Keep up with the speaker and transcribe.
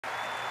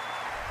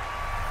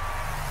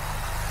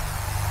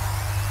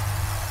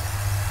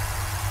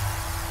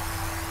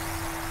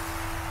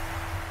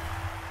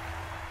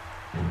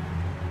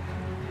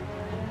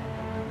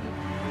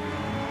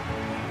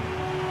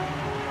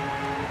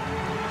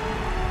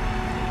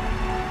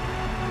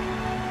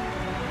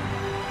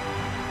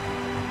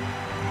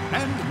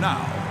And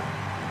now,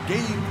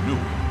 Game New.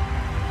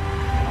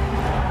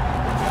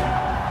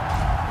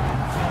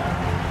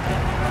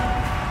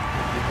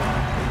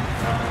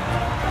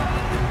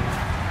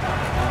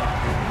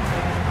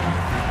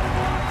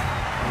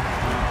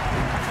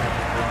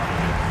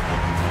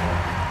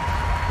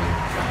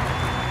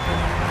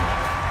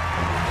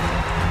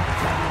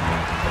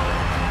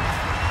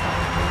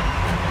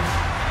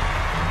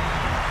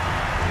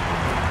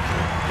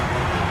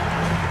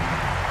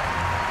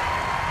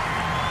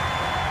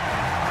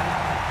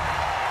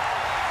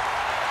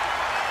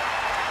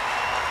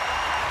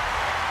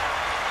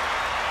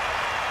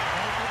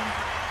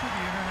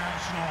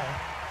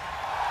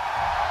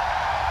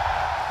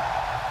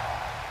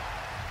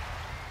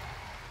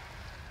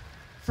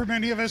 For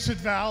many of us at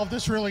Valve,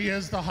 this really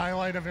is the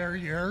highlight of our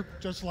year.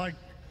 Just like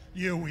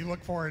you, we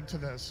look forward to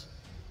this.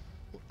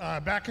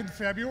 Back in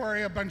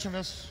February, a bunch of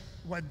us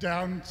went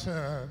down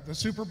to the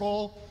Super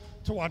Bowl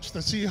to watch the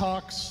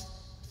Seahawks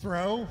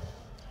throw.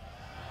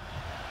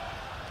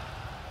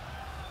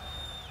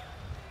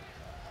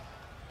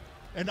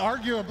 And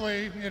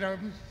arguably, you know,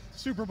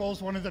 Super Bowl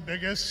is one of the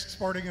biggest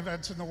sporting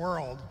events in the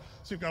world.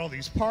 So you've got all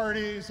these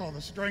parties, all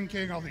this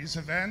drinking, all these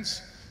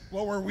events.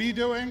 What were we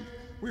doing?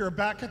 We were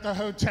back at the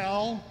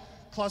hotel,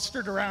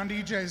 clustered around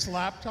EJ's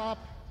laptop,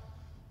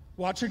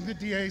 watching the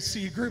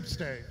DAC group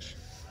stage.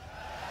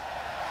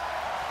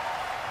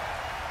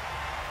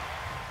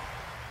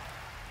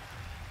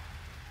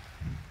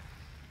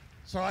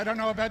 So I don't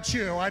know about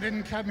you, I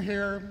didn't come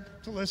here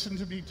to listen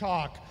to me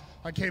talk.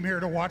 I came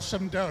here to watch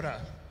some Dota.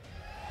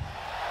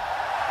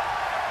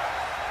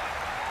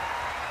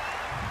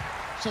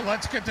 So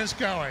let's get this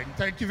going.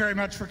 Thank you very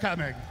much for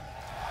coming.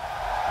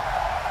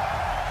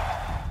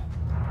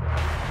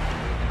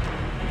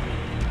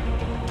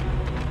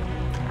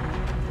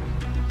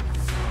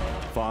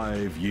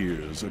 "5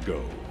 years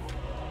ago,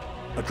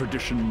 a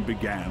tradition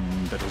began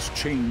that has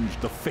changed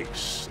the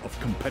face of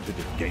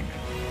competitive gaming.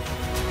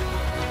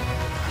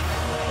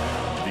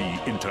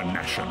 The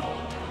International,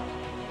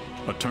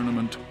 a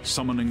tournament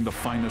summoning the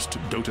finest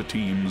Dota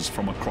teams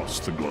from across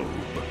the globe.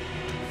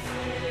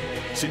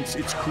 Since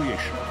its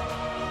creation,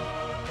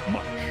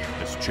 much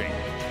has changed.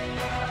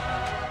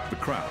 The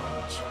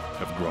crowds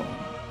have grown,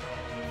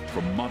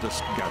 from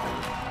modest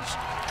gatherings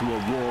to a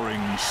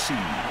roaring sea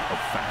of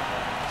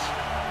fans.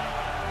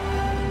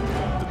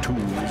 The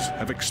tools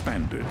have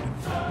expanded,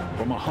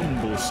 from a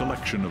humble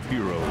selection of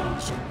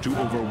heroes to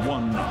over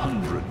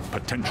 100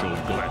 potential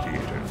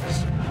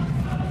gladiators.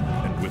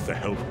 And with the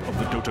help of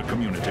the Dota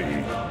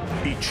community,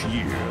 each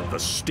year the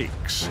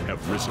stakes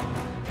have risen.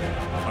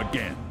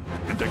 Again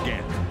and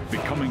again,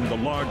 becoming the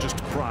largest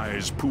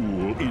prize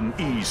pool in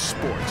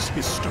esports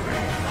history.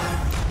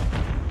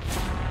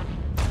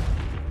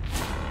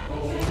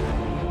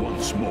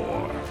 Once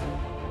more,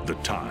 the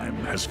time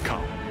has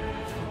come.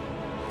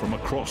 From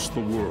across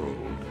the world,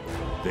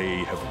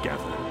 they have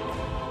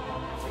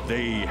gathered.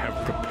 They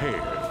have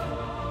prepared.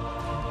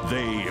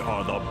 They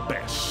are the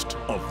best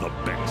of the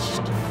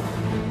best.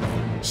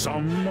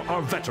 Some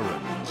are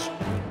veterans,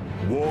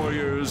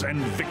 warriors and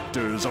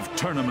victors of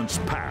tournaments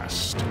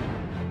past.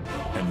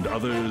 And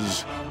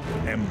others,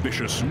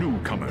 ambitious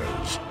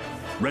newcomers,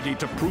 ready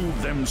to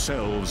prove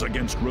themselves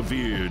against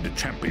revered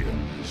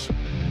champions.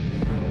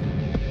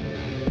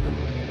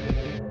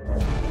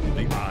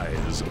 The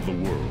eyes of the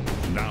world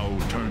now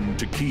turn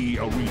to Key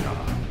Arena,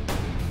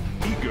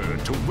 eager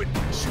to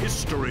witness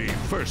history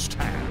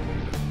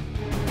firsthand,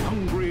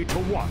 hungry to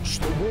watch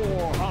the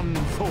war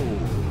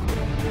unfold.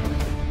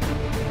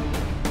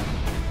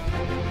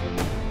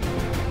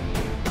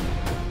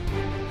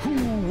 Who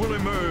will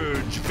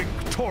emerge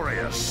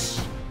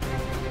victorious?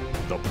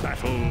 The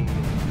battle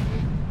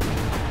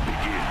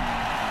begins.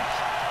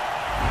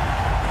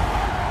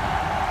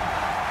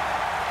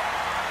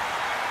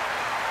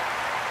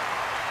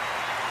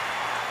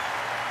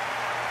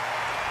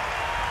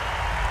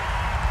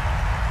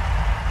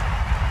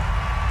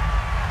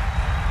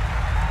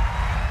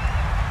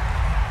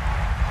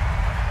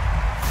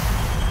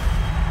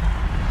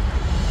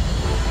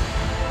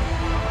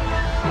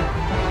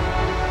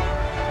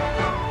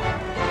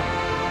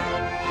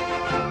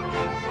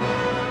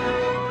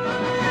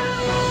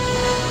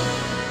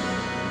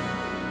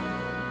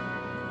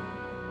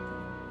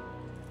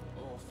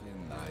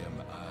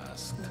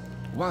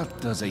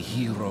 What does a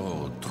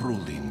hero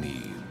truly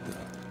need?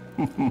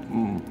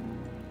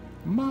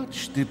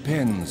 Much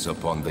depends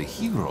upon the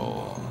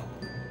hero.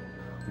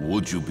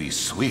 Would you be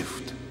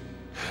swift?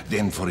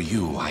 Then for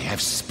you, I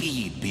have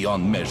speed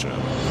beyond measure.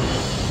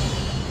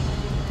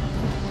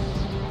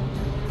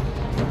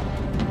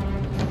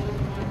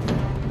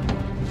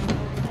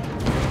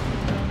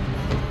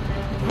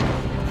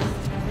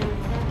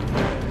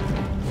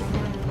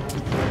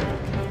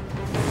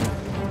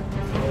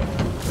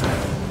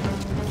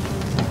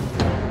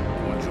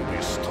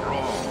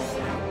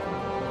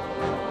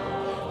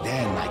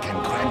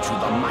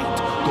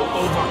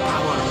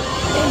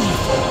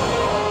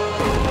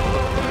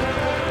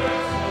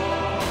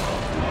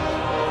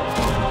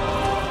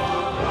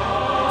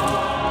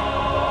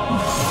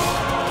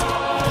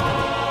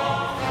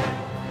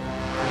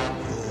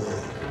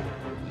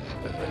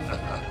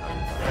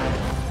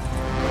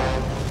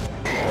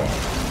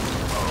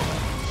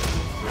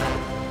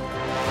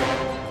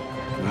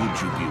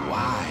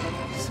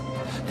 wise.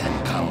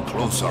 Then come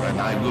closer and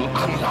I will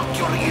unlock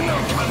your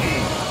inner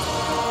cunning.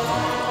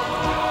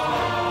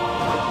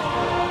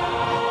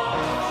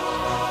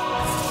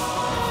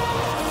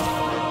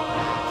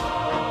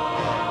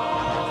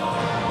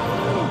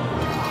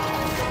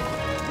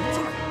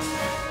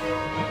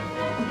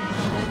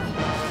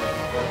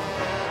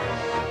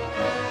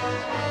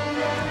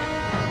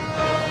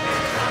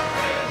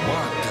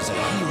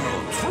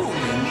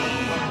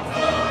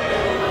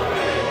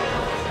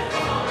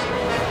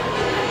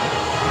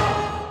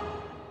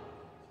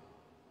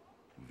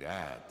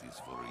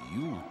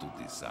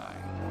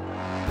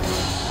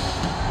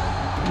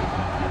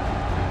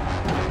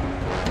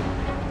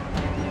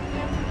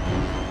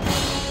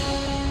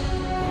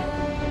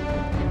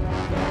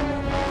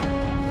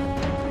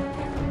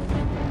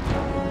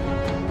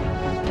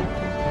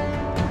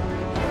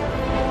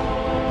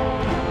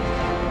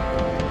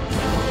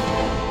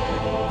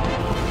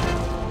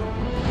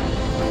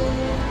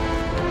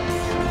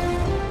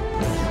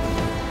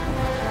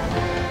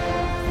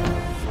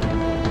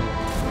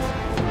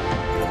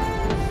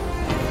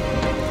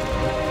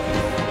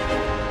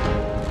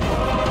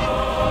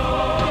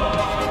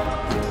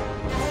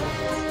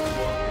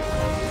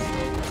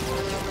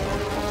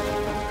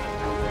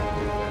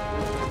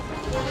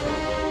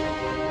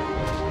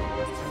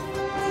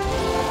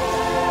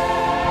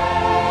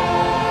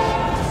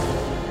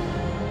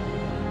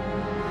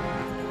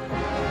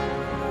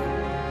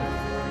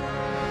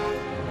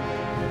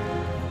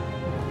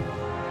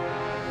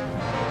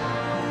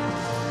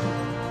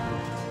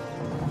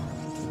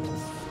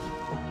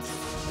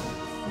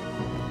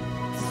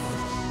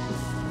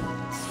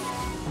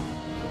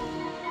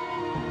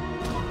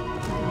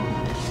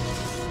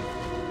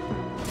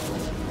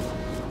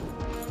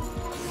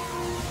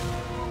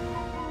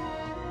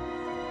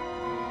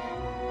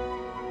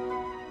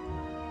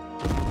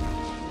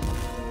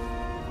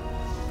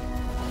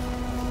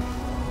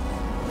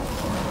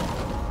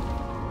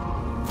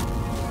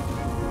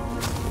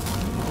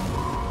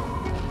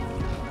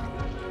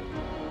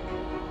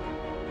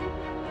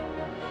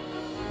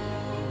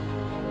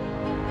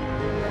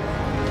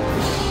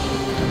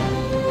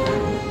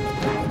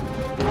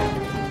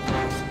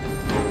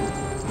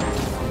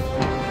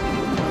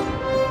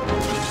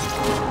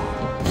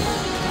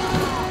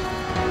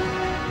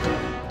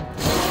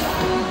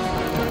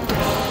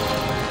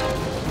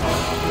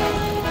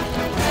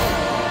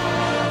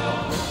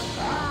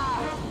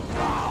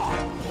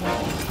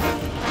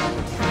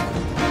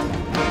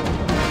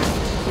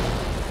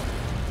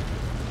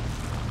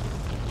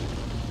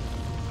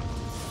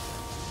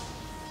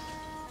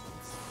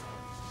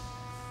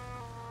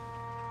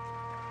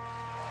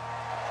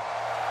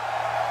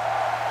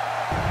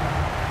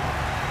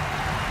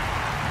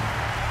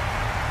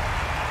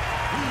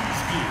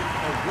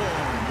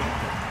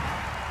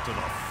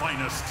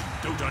 Finest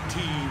Dota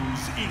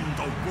teams in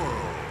the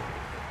world.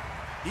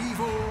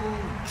 Evil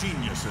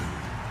geniuses.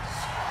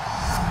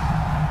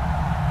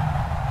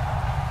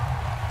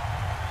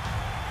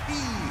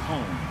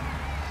 E-Home.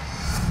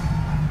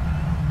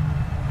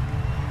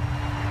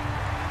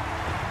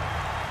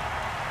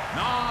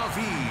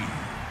 Na'Vi.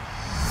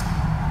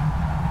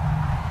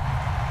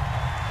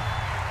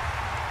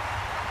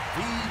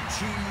 VG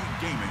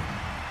Gaming.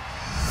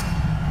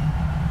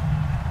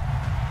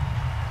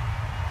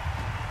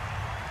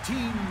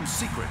 Team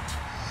Secret.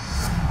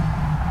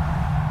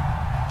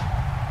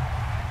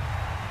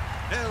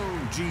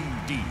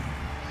 LGD.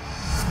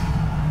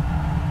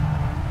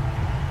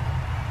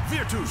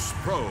 Virtus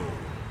Pro.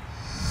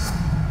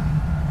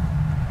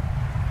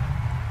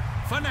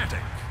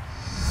 Fnatic.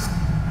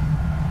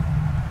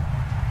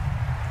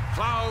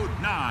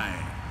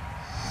 Cloud9.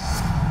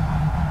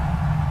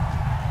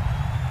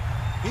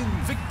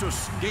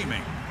 Invictus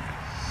Gaming.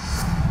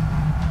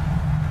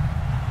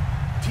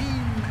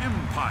 Team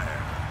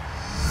Empire.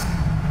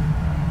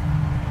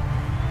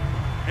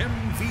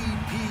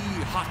 MVP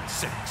Hot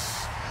 6.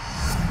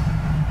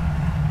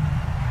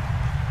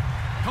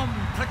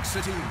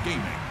 Complexity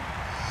Gaming.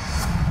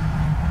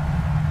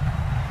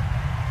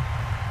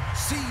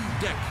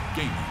 C-Deck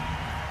Gaming.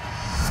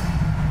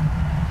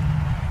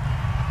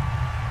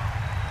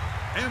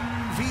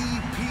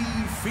 MVP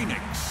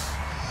Phoenix.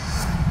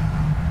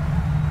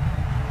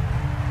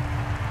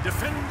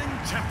 Defending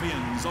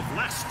champions of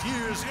last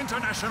year's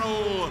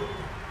international,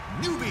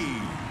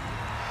 Newbie.